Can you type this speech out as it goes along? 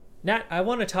Nat, I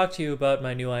want to talk to you about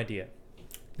my new idea.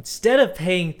 Instead of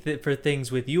paying for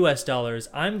things with US dollars,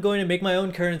 I'm going to make my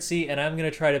own currency and I'm going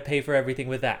to try to pay for everything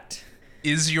with that.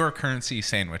 Is your currency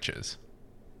sandwiches?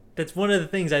 That's one of the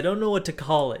things. I don't know what to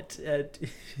call it.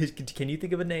 Can you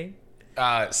think of a name?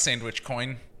 Sandwich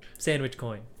coin. Sandwich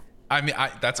coin. I mean,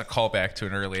 that's a callback to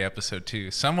an early episode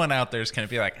too. Someone out there is going to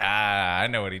be like, I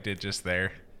know what he did just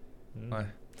there.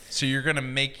 So you're going to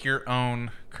make your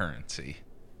own currency.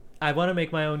 I want to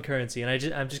make my own currency,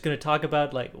 and I'm just going to talk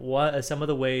about like what are some of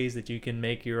the ways that you can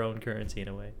make your own currency in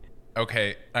a way.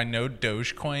 Okay, I know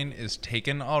Dogecoin is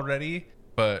taken already,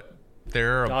 but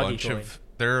there are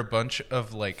a bunch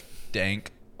of like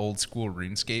dank old school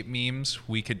RuneScape memes.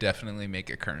 We could definitely make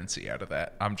a currency out of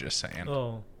that. I'm just saying.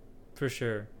 Oh, for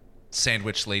sure.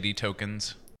 Sandwich lady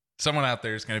tokens. Someone out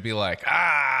there is going to be like,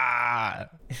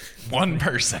 one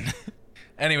person.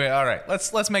 Anyway, all right,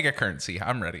 let's make a currency.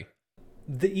 I'm ready.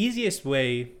 The easiest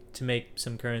way to make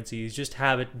some currency is just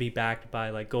have it be backed by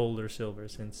like gold or silver,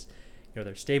 since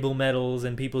they're stable metals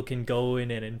and people can go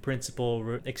in and in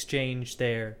principle exchange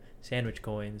their sandwich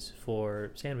coins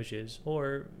for sandwiches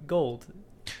or gold.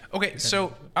 Okay,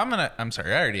 so I'm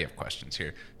sorry, I already have questions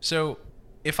here. So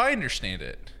if I understand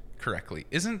it correctly,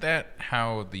 isn't that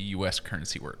how the US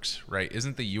currency works, right?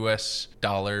 Isn't the US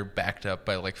dollar backed up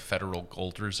by like federal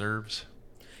gold reserves?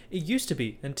 It used to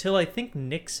be, until I think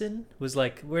Nixon was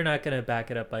like, we're not going to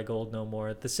back it up by gold no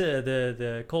more.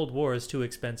 The Cold War is too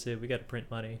expensive. We got to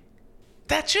print money.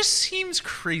 That just seems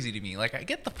crazy to me. Like, I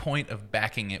get the point of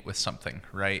backing it with something,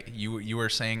 right? You are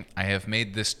saying, I have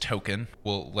made this token.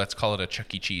 Well, let's call it a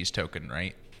Chuck E. Cheese token,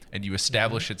 right? And you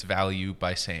establish its value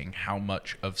by saying how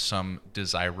much of some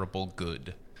desirable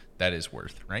good that is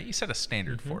worth, right? You set a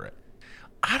standard for it.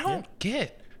 I don't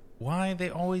get why they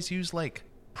always use, like,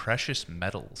 precious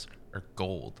metals or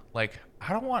gold. Like,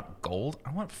 I don't want gold.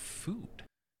 I want food.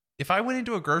 If I went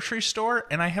into a grocery store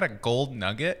and I had a gold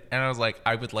nugget and I was like,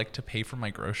 I would like to pay for my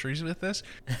groceries with this,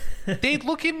 they'd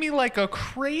look at me like a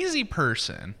crazy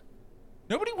person.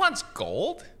 Nobody wants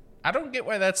gold. I don't get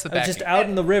why that's the back. I was just out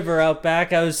in the river out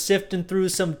back. I was sifting through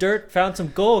some dirt, found some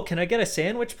gold. Can I get a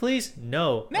sandwich, please?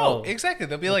 No. Exactly.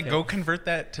 They'll be like, go convert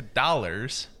that to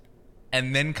dollars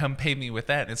and then come pay me with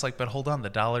that. And it's like, but hold on, the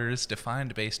dollar is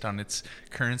defined based on its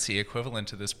currency equivalent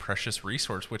to this precious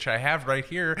resource, which I have right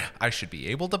here. I should be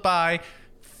able to buy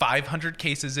 500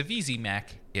 cases of Easy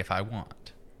Mac if I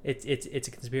want. It's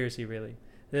a conspiracy, really.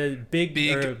 The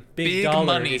big dollar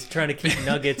money is trying to keep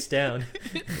nuggets down.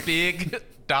 Big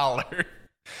dollar.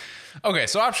 Okay,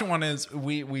 so option one is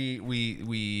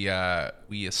we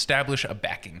establish a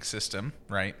backing system,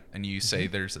 right? And you say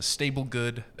there's a stable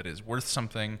good that is worth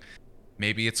something.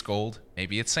 Maybe it's gold,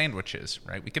 maybe it's sandwiches,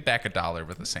 right? We could back $1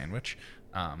 with a sandwich.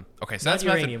 Okay, so that's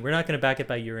uranium. method. We're not going to back it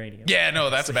by uranium. Yeah,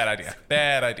 no, that's a bad idea.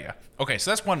 Bad idea. Okay,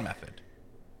 so that's one method.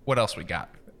 What else we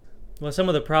got? Well, some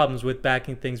of the problems with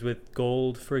backing things with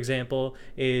gold, for example,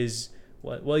 is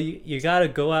you got to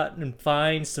go out and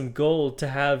find some gold to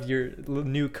have your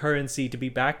new currency to be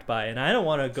backed by, and I don't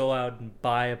want to go out and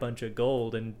buy a bunch of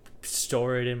gold and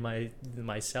store it in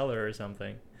my cellar or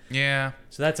something. Yeah.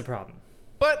 So that's a problem.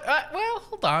 But, well,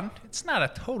 hold on. It's not a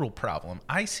total problem.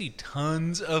 I see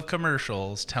tons of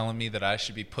commercials telling me that I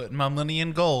should be putting my money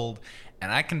in gold,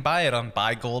 and I can buy it on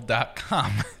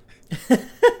buygold.com.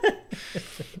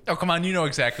 Oh, come on. You know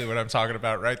exactly what I'm talking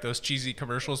about, right? Those cheesy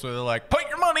commercials where they're like, put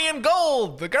your money in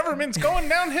gold. The government's going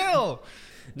downhill.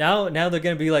 Now they're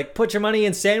going to be like, put your money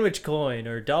in sandwich coin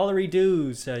or dollary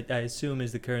dues, I assume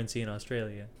is the currency in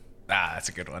Australia. Ah, that's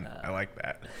a good one. I like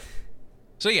that.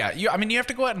 So yeah, you have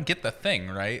to go out and get the thing,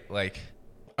 right? Like,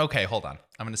 okay, hold on.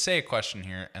 I'm going to say a question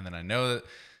here, and then I know this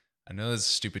is a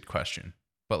stupid question,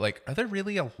 but like, are there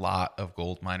really a lot of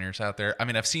gold miners out there? I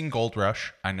mean, I've seen Gold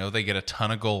Rush. I know they get a ton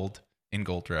of gold in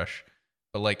Gold Rush,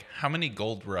 but like, how many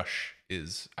Gold Rush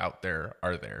is out there?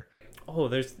 Are there? Oh,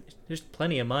 there's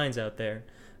plenty of mines out there,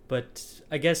 but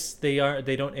I guess they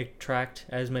don't attract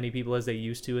as many people as they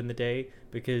used to in the day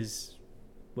because,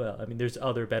 well, I mean, there's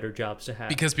other better jobs to have.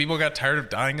 Because people got tired of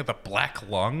dying of the black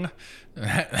lung?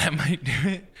 That might do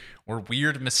it. Or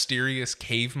weird, mysterious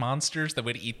cave monsters that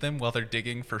would eat them while they're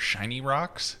digging for shiny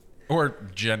rocks? Or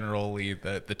generally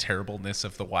the terribleness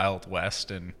of the Wild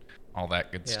West and all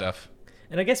that good stuff.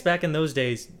 And I guess back in those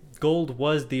days, gold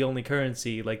was the only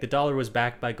currency. Like, the dollar was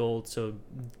backed by gold, so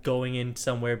going in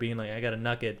somewhere being like, I got a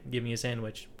nugget, give me a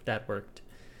sandwich, that worked.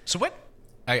 So what...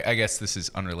 I guess this is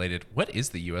unrelated. What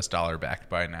is the US dollar backed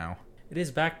by now? It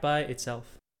is backed by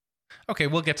itself. Okay,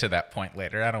 we'll get to that point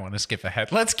later. I don't want to skip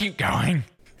ahead. Let's keep going.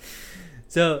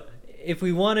 So, if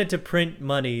we wanted to print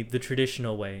money the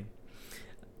traditional way,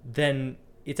 then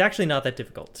it's actually not that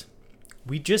difficult.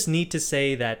 We just need to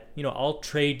say that, I'll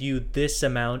trade you this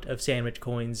amount of sandwich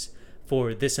coins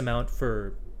for this amount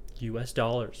for US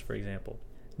dollars, for example.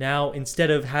 Now,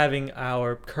 instead of having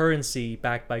our currency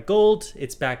backed by gold,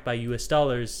 it's backed by US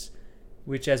dollars,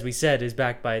 which, as we said, is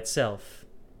backed by itself.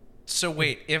 So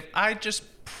wait, if I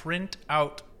just print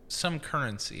out some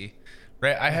currency,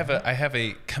 right? I have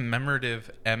a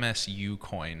commemorative MSU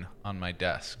coin on my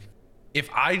desk. If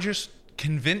I just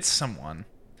convince someone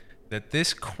that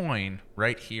this coin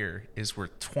right here is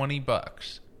worth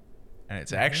 $20 and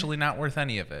it's actually not worth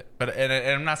any of it, and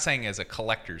I'm not saying as a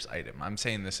collector's item, I'm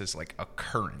saying this is like a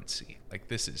currency, like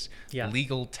this is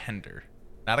legal tender,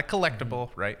 not a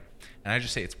collectible, right? And I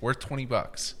just say it's worth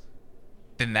 $20,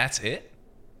 then that's it.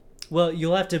 Well,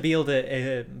 you'll have to be able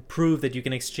to prove that you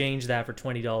can exchange that for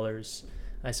 $20,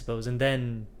 I suppose, and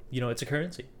then it's a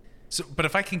currency. So, but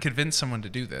if I can convince someone to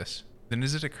do this, then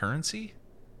is it a currency,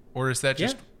 or is that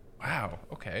just wow?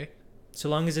 Okay. So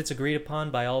long as it's agreed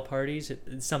upon by all parties,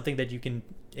 it's something that you can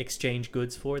exchange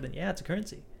goods for, then it's a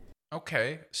currency.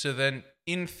 Okay. So then,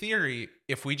 in theory,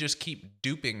 if we just keep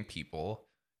duping people,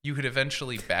 you could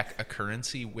eventually back a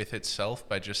currency with itself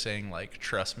by just saying, like,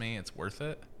 trust me, it's worth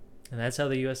it. And that's how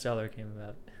the US dollar came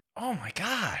about. Oh my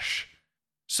gosh.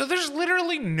 So there's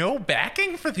literally no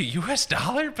backing for the US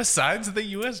dollar besides the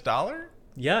US dollar?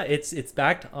 Yeah, it's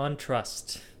backed on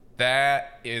trust.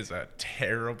 That is a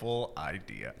terrible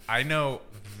idea. I know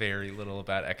very little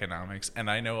about economics,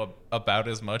 and I know about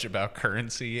as much about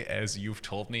currency as you've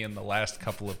told me in the last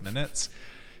couple of minutes.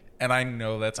 And I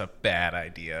know that's a bad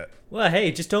idea. Well,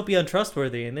 hey, just don't be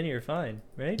untrustworthy, and then you're fine,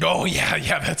 right? Oh,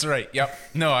 yeah, that's right. Yep.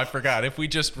 No, I forgot. If we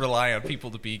just rely on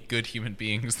people to be good human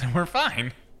beings, then we're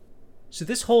fine. So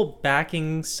this whole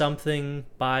backing something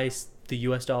by the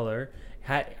US dollar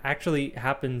actually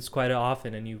happens quite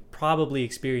often, and you probably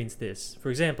experienced this. For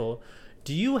example,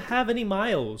 do you have any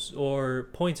miles or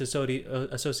points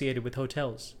associated with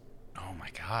hotels? Oh my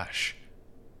gosh.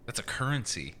 That's a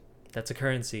currency. That's a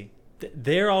currency.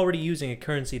 They're already using a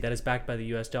currency that is backed by the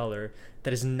US dollar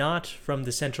that is not from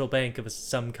the central bank of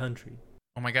some country.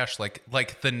 Oh my gosh, like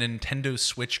the Nintendo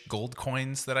Switch gold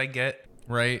coins that I get,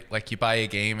 right? Like you buy a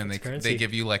game and they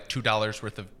give you like $2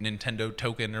 worth of Nintendo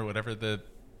token or whatever the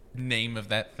name of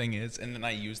that thing is, and then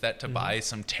I use that to buy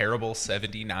some terrible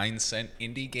 79-cent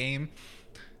indie game.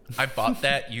 I bought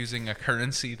that using a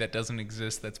currency that doesn't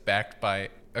exist, that's backed by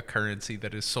a currency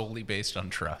that is solely based on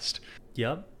trust.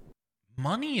 Yep.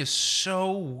 Money is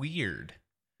so weird.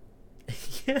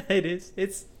 Yeah, it is.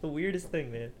 It's the weirdest thing,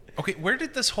 man. Okay, where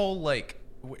did this whole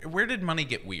where did money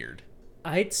get weird?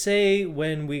 I'd say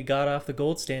when we got off the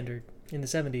gold standard in the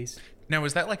 70s. Now,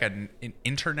 is that like an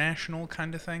international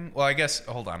kind of thing? Well, I guess,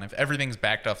 hold on. If everything's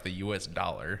backed off the US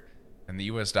dollar, and the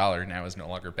US dollar now is no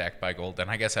longer backed by gold, then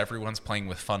I guess everyone's playing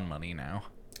with fun money now.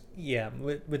 Yeah,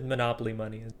 with monopoly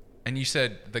money. And you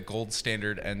said the gold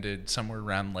standard ended somewhere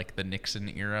around like the Nixon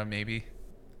era, maybe?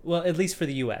 Well, at least for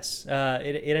the US.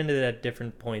 It ended at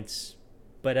different points.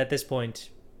 But at this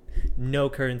point, no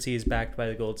currency is backed by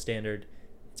the gold standard.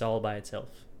 It's all by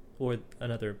itself. Or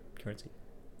another currency.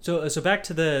 So back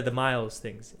to the miles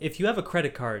things. If you have a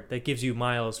credit card that gives you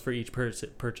miles for each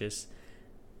purchase,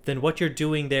 then what you're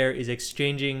doing there is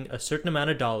exchanging a certain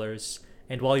amount of dollars,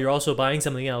 and while you're also buying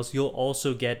something else, you'll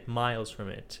also get miles from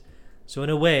it. So in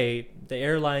a way, the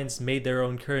airlines made their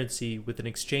own currency with an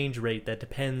exchange rate that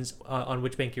depends on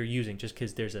which bank you're using, just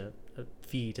because there's a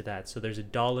fee to that. So there's a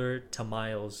dollar to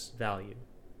miles value.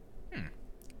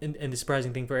 And the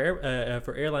surprising thing for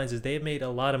airlines is they've made a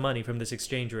lot of money from this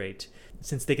exchange rate,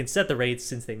 since they can set the rates,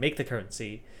 since they make the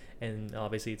currency, and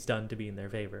obviously it's done to be in their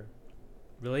favor.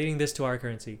 Relating this to our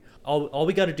currency, all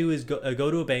we got to do is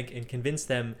go to a bank and convince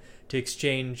them to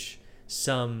exchange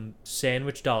some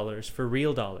sandwich dollars for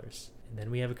real dollars, and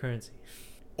then we have a currency.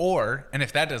 And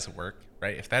if that doesn't work,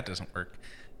 right? If that doesn't work,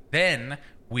 then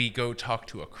we go talk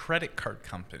to a credit card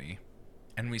company,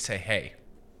 and we say, hey,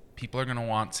 people are going to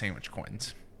want sandwich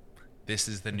coins. This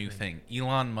is the new thing.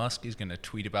 Elon Musk is going to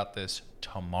tweet about this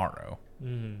tomorrow.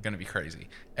 Going to be crazy.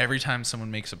 Every time someone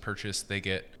makes a purchase, they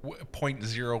get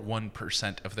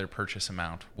 0.01% of their purchase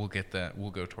amount will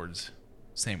go towards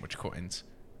sandwich coins.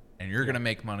 And you're going to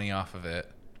make money off of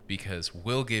it because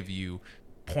we'll give you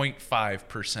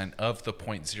 0.5% of the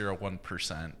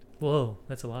 0.01%. Whoa,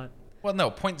 that's a lot. Well, no,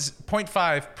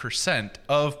 0.5%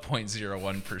 of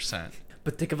 0.01%.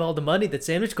 But think of all the money that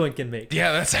sandwich coin can make.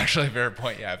 Yeah, that's actually a fair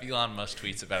point. Yeah, if Elon Musk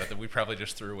tweets about it, then we probably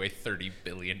just threw away $30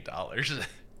 billion.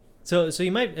 So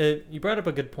you might you brought up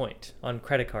a good point on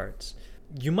credit cards.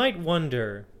 You might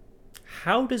wonder,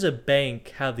 how does a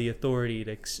bank have the authority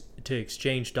to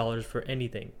exchange dollars for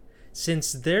anything?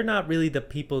 since they're not really the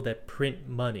people that print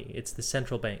money, it's the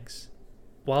central banks.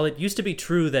 While it used to be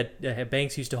true that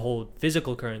banks used to hold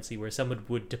physical currency where someone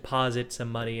would deposit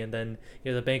some money and then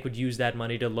the bank would use that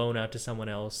money to loan out to someone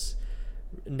else,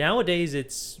 nowadays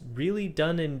it's really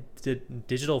done in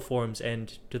digital forms,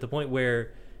 and to the point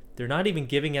where they're not even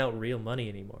giving out real money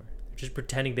anymore. They're just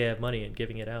pretending they have money and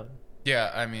giving it out.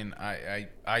 Yeah, I mean,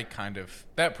 I kind of,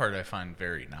 that part I find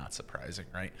very not surprising,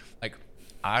 right? Like,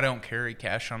 I don't carry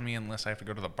cash on me unless I have to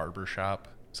go to the barber shop.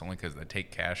 It's only because they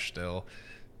take cash still,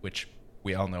 which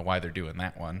we all know why they're doing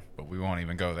that one, but we won't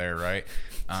even go there, right?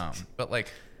 But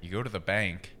like, you go to the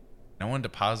bank, no one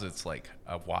deposits like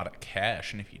a wad of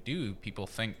cash, and if you do, people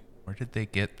think, where did they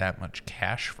get that much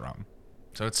cash from?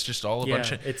 So it's just all a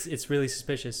bunch of... It's really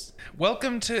suspicious.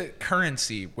 Welcome to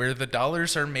currency, where the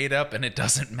dollars are made up and it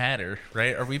doesn't matter,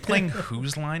 right? Are we playing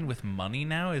Whose Line with money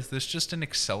now? Is this just an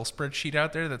Excel spreadsheet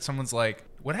out there that someone's like,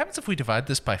 what happens if we divide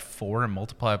this by 4 and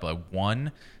multiply by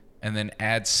 1 and then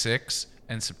add 6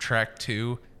 and subtract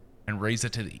 2 and raise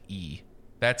it to the E?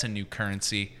 That's a new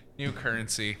currency. New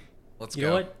currency. Let's go. You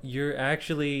know what?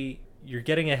 You're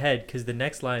getting ahead because the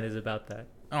next line is about that.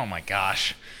 Oh my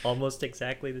gosh. Almost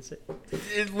exactly the same.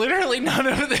 Literally none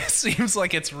of this seems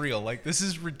like it's real. Like, this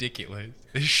is ridiculous.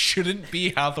 This shouldn't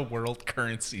be how the world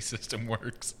currency system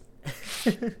works.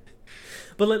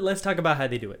 But let's talk about how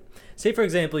they do it. Say, for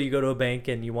example, you go to a bank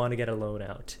and you want to get a loan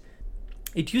out.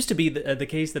 It used to be the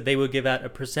case that they would give out a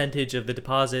percentage of the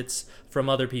deposits from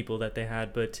other people that they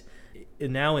had, but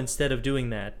now instead of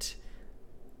doing that,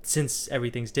 since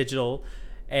everything's digital,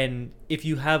 and if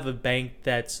you have a bank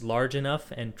that's large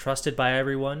enough and trusted by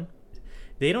everyone,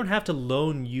 they don't have to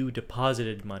loan you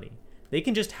deposited money. They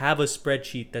can just have a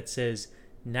spreadsheet that says,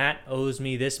 Nat owes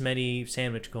me this many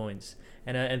sandwich coins.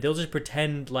 And they'll just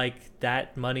pretend like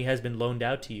that money has been loaned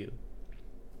out to you.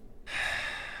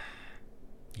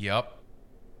 Yup.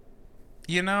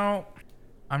 You know,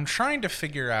 I'm trying to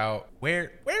figure out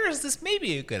where is this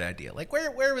maybe a good idea? Like,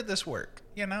 where would this work,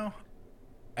 you know?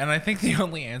 And I think the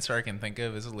only answer I can think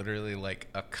of is literally like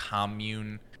a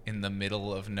commune in the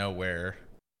middle of nowhere.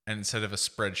 And instead of a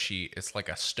spreadsheet, it's like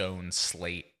a stone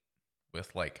slate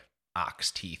with like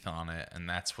ox teeth on it. And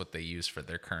that's what they use for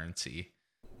their currency.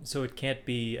 So it can't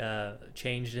be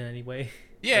changed in any way?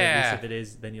 Yeah. Or at least if it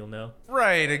is, then you'll know.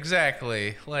 Right,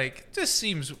 exactly. Like, this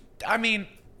seems... I mean,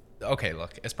 okay,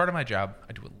 look. As part of my job,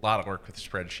 I do a lot of work with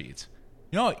spreadsheets.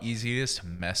 You know how easy it is to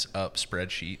mess up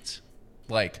spreadsheets?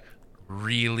 Like...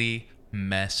 really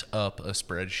mess up a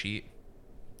spreadsheet,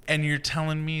 and you're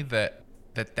telling me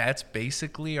that's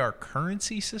basically our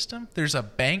currency system? There's a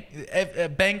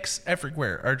banks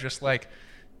everywhere are just like,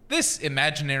 this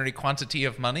imaginary quantity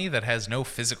of money that has no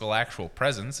physical actual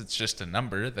presence. It's just a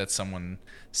number that someone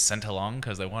sent along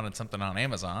because they wanted something on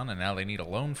Amazon and now they need a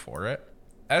loan for it.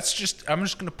 I'm just going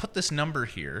to put this number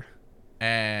here,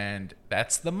 and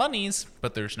that's the monies,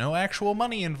 but there's no actual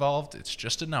money involved. It's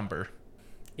just a number.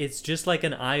 It's just like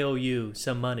an IOU,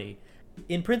 some money.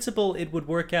 In principle, it would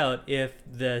work out if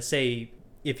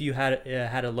if you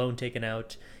had a loan taken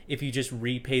out, if you just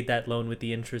repaid that loan with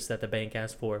the interest that the bank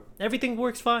asked for. Everything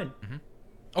works fine. Mm-hmm.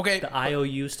 Okay. The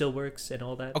IOU still works and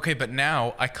all that. Okay, but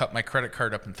now I cut my credit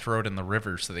card up and throw it in the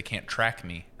river so they can't track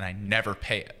me, and I never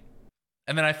pay it.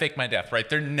 And then I fake my death, right?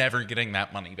 They're never getting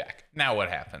that money back. Now what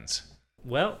happens?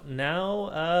 Well,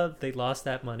 now they lost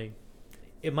that money.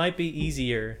 It might be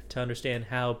easier to understand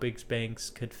how big banks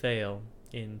could fail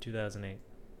in 2008.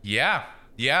 Yeah,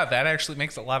 that actually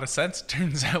makes a lot of sense.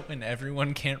 Turns out when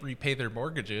everyone can't repay their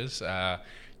mortgages, you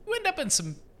end up in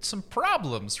some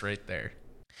problems right there.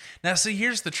 Now, see,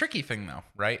 here's the tricky thing, though,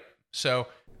 right? So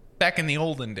back in the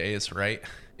olden days, right,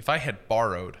 if I had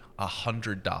borrowed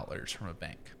 $100 from a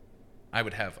bank, I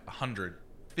would have 100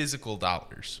 physical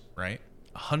dollars, right?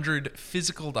 100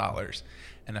 physical dollars.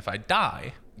 And if I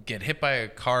die, get hit by a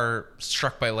car,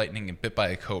 struck by lightning, and bit by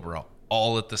a cobra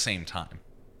all at the same time,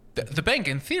 the bank,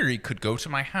 in theory, could go to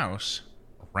my house,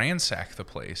 ransack the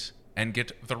place, and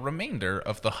get the remainder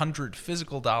of the 100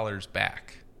 physical dollars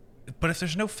back. But if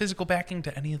there's no physical backing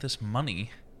to any of this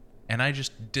money, and I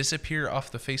just disappear off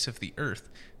the face of the earth,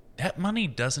 that money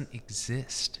doesn't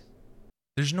exist.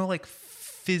 There's no, like,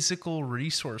 physical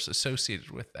resource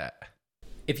associated with that.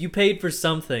 If you paid for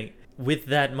something with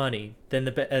that money, then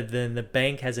the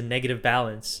bank has a negative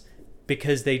balance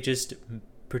because they just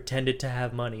pretended to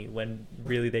have money when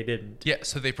really they didn't. Yeah,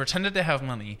 so they pretended to have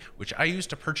money, which I used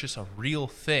to purchase a real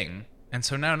thing. And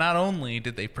so now not only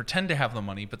did they pretend to have the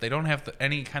money, but they don't have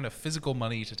any kind of physical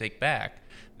money to take back.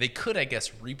 They could, I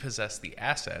guess, repossess the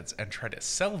assets and try to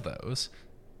sell those.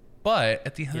 But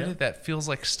at the end of Yeah. the day, that feels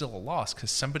like still a loss because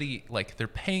somebody, like, they're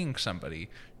paying somebody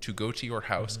to go to your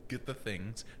house, get the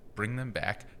things, bring them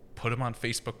back, put them on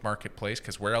Facebook Marketplace,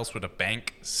 because where else would a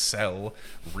bank sell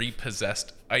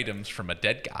repossessed items from a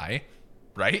dead guy,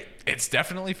 right? It's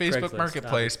definitely Facebook Craigslist,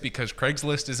 Marketplace obviously. because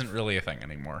Craigslist isn't really a thing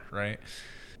anymore, right?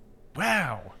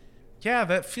 Wow. Yeah,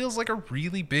 that feels like a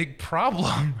really big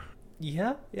problem.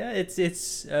 Yeah,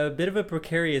 it's a bit of a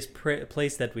precarious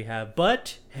place that we have,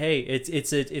 but hey,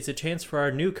 it's a chance for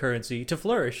our new currency to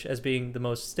flourish as being the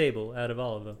most stable out of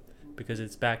all of them because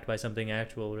it's backed by something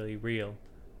actual, really real,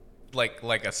 Like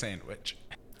a sandwich.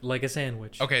 like a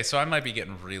sandwich. Okay, so I might be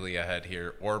getting really ahead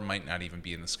here, or might not even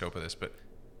be in the scope of this, but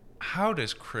how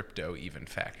does crypto even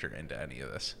factor into any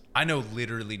of this? I know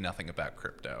literally nothing about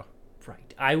crypto.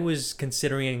 Right. I was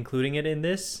considering including it in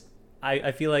this.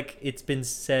 I feel like it's been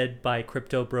said by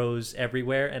crypto bros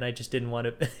everywhere, and I just didn't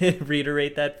want to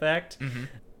reiterate that fact. Mm-hmm.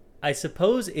 I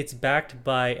suppose it's backed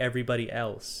by everybody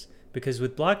else because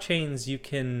with blockchains you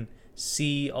can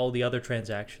see all the other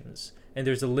transactions, and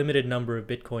there's a limited number of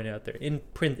Bitcoin out there in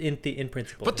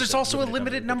principle. But there's also a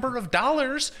limited number of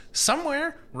dollars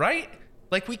somewhere, right?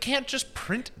 Like, we can't just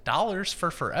print dollars for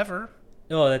forever,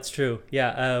 Oh, that's true.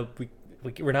 Yeah,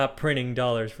 we're not printing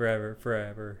dollars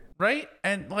forever. right?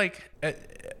 And like,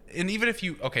 and even if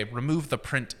you, okay, remove the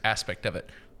print aspect of it,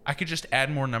 I could just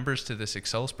add more numbers to this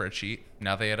Excel spreadsheet.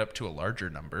 Now they add up to a larger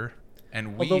number.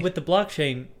 And Although with the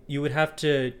blockchain, you would have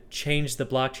to change the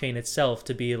blockchain itself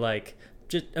to be like,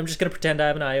 I'm just going to pretend I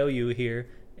have an IOU here,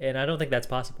 and I don't think that's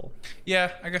possible.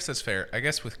 yeah, I guess that's fair. I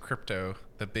guess with crypto,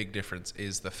 the big difference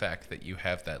is the fact that you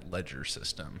have that ledger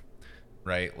system,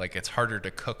 right? Like, it's harder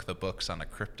to cook the books on a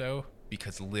crypto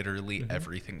because literally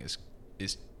everything is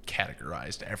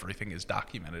categorized, everything is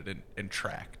documented and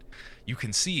tracked. You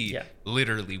can see Yeah.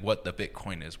 literally what the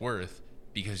Bitcoin is worth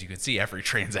because you can see every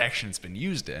transaction it's been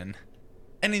used in.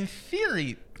 And in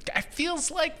theory, it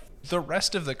feels like the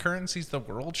rest of the currencies of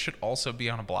the world should also be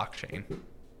on a blockchain.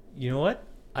 You know what?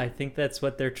 I think that's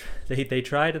what they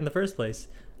tried in the first place.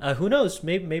 Who knows?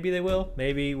 Maybe they will.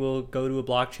 Maybe we'll go to a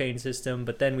blockchain system,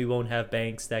 but then we won't have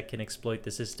banks that can exploit the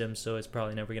system, so it's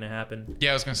probably never going to happen.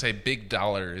 Yeah, I was going to say big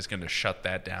dollar is going to shut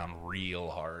that down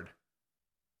real hard.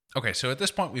 Okay, so at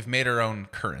this point, we've made our own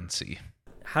currency.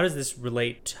 How does this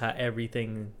relate to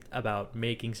everything about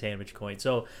making sandwich coin?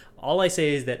 So all I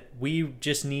say is that we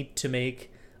just need to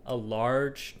make a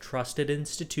large, trusted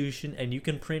institution, and you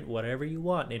can print whatever you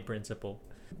want in principle.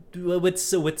 With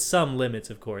some limits,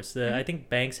 of course. I think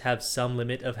banks have some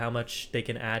limit of how much they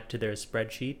can add to their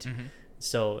spreadsheet.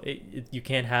 So you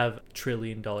can't have $1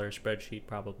 trillion spreadsheet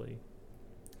probably.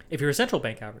 If you're a central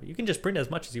bank, however, you can just print as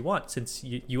much as you want since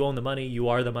you own the money, you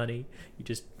are the money. You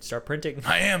just start printing.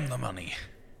 I am the money.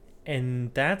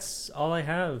 And that's all I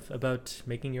have about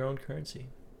making your own currency.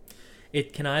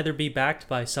 It can either be backed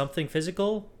by something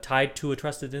physical, tied to a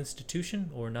trusted institution,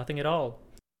 or nothing at all.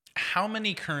 How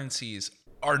many currencies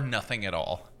are nothing at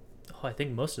all? Oh, I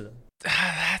think most of them.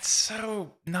 That's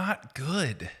so not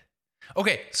good.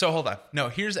 Okay, so hold on. No,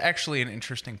 here's actually an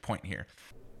interesting point here.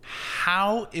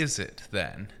 How is it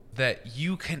then that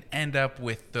you can end up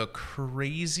with the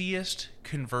craziest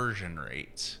conversion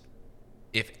rates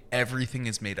if everything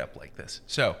is made up like this?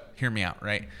 So, hear me out,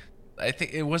 right? I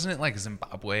think it wasn't like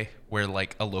Zimbabwe where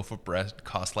like a loaf of bread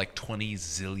cost like $20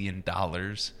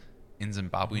 zillion in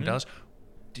Zimbabwean dollars.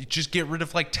 Just get rid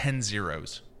of like 10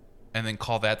 zeros and then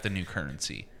call that the new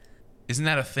currency. Isn't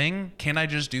that a thing? Can I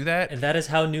just do that? And that is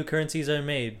how new currencies are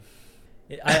made.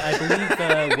 I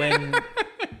believe when...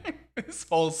 This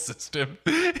whole system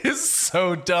is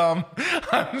so dumb.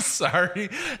 I'm sorry.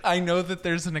 I know that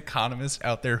there's an economist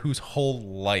out there whose whole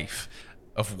life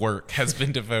of work has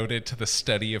been devoted to the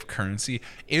study of currency.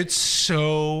 It's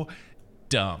so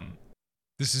dumb.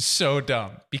 This is so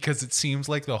dumb because it seems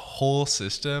like the whole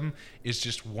system is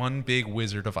just one big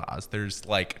Wizard of Oz. There's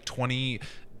like 20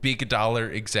 big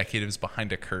dollar executives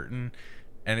behind a curtain,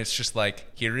 and it's just like,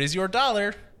 here is your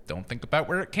dollar. Don't think about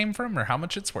where it came from or how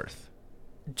much it's worth.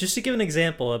 Just to give an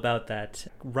example about that,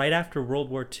 right after World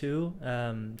War II,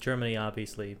 Germany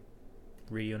obviously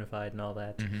reunified and all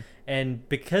that. And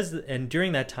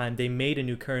during that time, they made a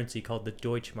new currency called the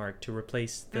Deutschmark to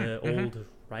replace the old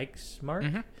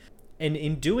Reichsmark. And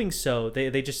in doing so,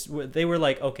 they were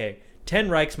like, okay, 10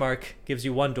 Reichsmark gives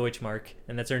you 1 Deutschmark,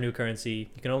 and that's our new currency.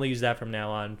 You can only use that from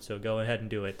now on, so go ahead and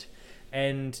do it.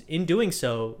 And in doing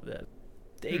so,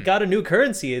 they got a new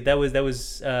currency that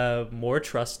was more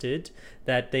trusted,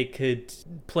 that they could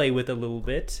play with a little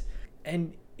bit.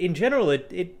 And in general,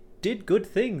 it did good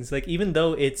things. Like, even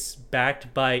though it's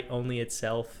backed by only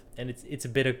itself, and it's a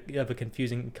bit of a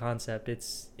confusing concept,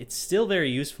 it's still very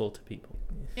useful to people.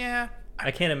 Yeah.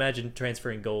 I can't imagine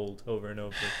transferring gold over and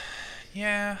over.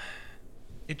 Yeah.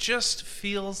 It just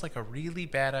feels like a really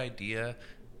bad idea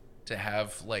to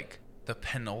have, like, the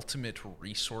penultimate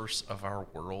resource of our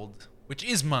world, which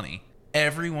is money.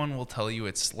 Everyone will tell you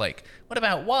it's like, what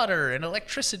about water and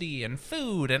electricity and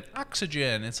food and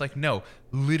oxygen? It's like, no,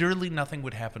 literally nothing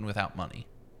would happen without money.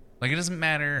 Like, it doesn't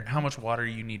matter how much water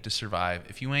you need to survive.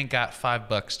 If you ain't got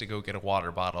 $5 to go get a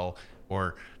water bottle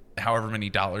or however many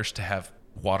dollars to have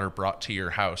water brought to your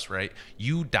house, right?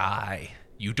 You die.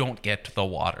 You don't get the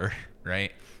water,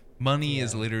 right? Money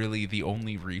is literally the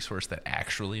only resource that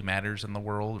actually matters in the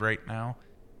world right now.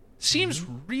 Seems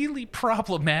really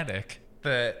problematic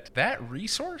that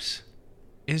resource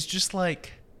is just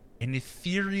like an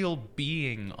ethereal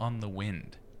being on the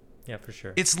wind. Yeah, for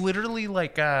sure. It's literally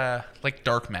like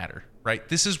dark matter, right?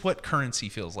 This is what currency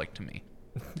feels like to me.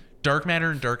 Dark matter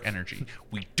and dark energy.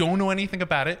 We don't know anything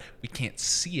about it. We can't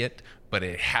see it, but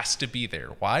it has to be there.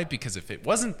 Why? Because if it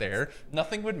wasn't there,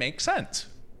 nothing would make sense.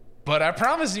 But I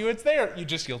promise you it's there.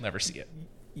 You'll never see it.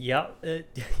 Yeah,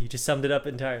 you just summed it up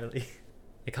entirely.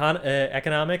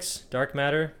 Economics, dark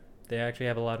matter, they actually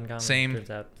have a lot in common.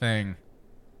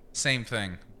 Same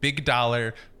thing. Big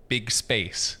dollar, big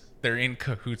space. They're in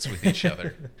cahoots with each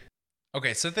other.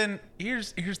 Okay, so then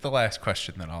here's the last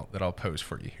question that I'll pose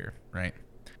for you here, right?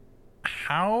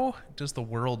 How does the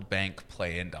World Bank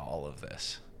play into all of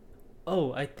this?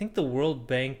 Oh, I think the World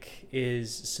Bank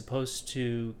is supposed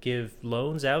to give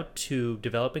loans out to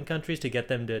developing countries to get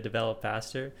them to develop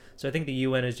faster. So I think the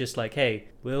UN is just like, hey,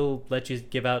 we'll let you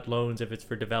give out loans if it's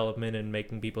for development and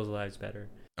making people's lives better.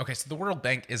 Okay, so the World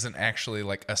Bank isn't actually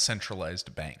like a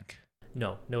centralized bank.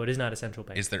 No, it is not a central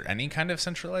bank. Is there any kind of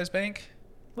centralized bank?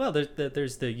 Well,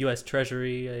 there's the U.S.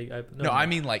 Treasury. I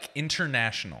mean like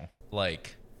international,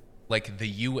 like the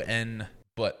UN,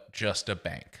 but just a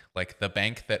bank, like the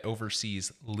bank that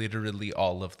oversees literally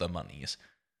all of the monies,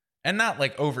 and not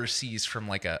like overseas from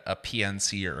like a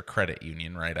PNC or a credit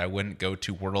union, right? I wouldn't go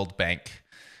to World Bank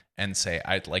and say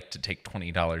I'd like to take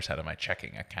 $20 out of my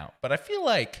checking account, but I feel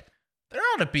like there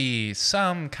ought to be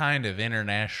some kind of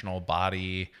international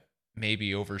body,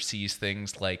 maybe oversees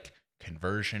things like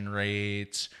conversion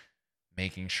rates,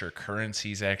 making sure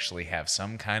currencies actually have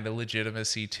some kind of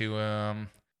legitimacy to them.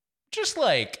 Just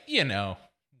like,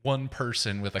 one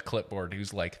person with a clipboard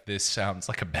who's like, this sounds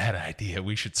like a bad idea.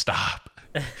 We should stop.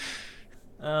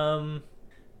 No,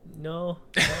 not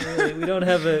really. We don't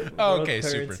have a world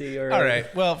currency. Super. All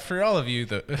right. Well, for all of you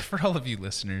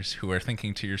listeners who are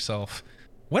thinking to yourself,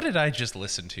 what did I just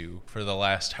listen to for the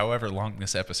last however long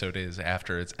this episode is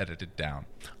after it's edited down?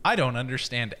 I don't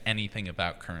understand anything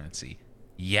about currency.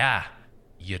 Yeah,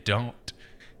 you don't.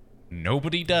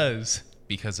 Nobody does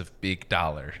because of big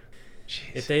dollar.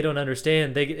 Jeez. If they don't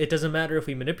understand, it doesn't matter if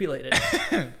we manipulate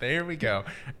it. There we go.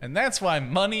 And that's why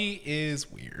money is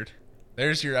weird.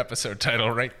 There's your episode title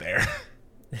right there.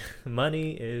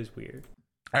 Money is weird.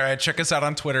 All right, check us out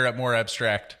on Twitter at More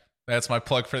Abstract. That's my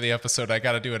plug for the episode. I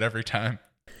got to do it every time.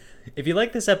 If you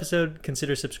like this episode,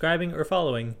 consider subscribing or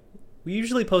following. We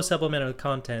usually post supplemental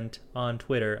content on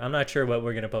Twitter. I'm not sure what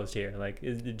we're going to post here. Like,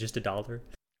 is it just $1?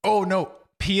 Oh, no.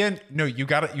 No, you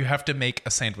have to make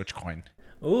a sandwich coin.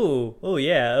 Oh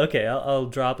yeah. Okay, I'll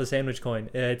drop a sandwich coin.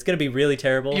 It's gonna be really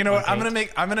terrible. You know what? I'm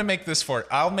gonna make this for.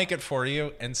 I'll make it for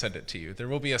you and send it to you. There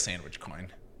will be a sandwich coin.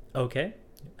 Okay,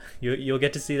 you'll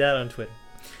get to see that on Twitter,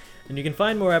 and you can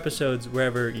find more episodes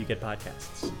wherever you get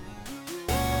podcasts.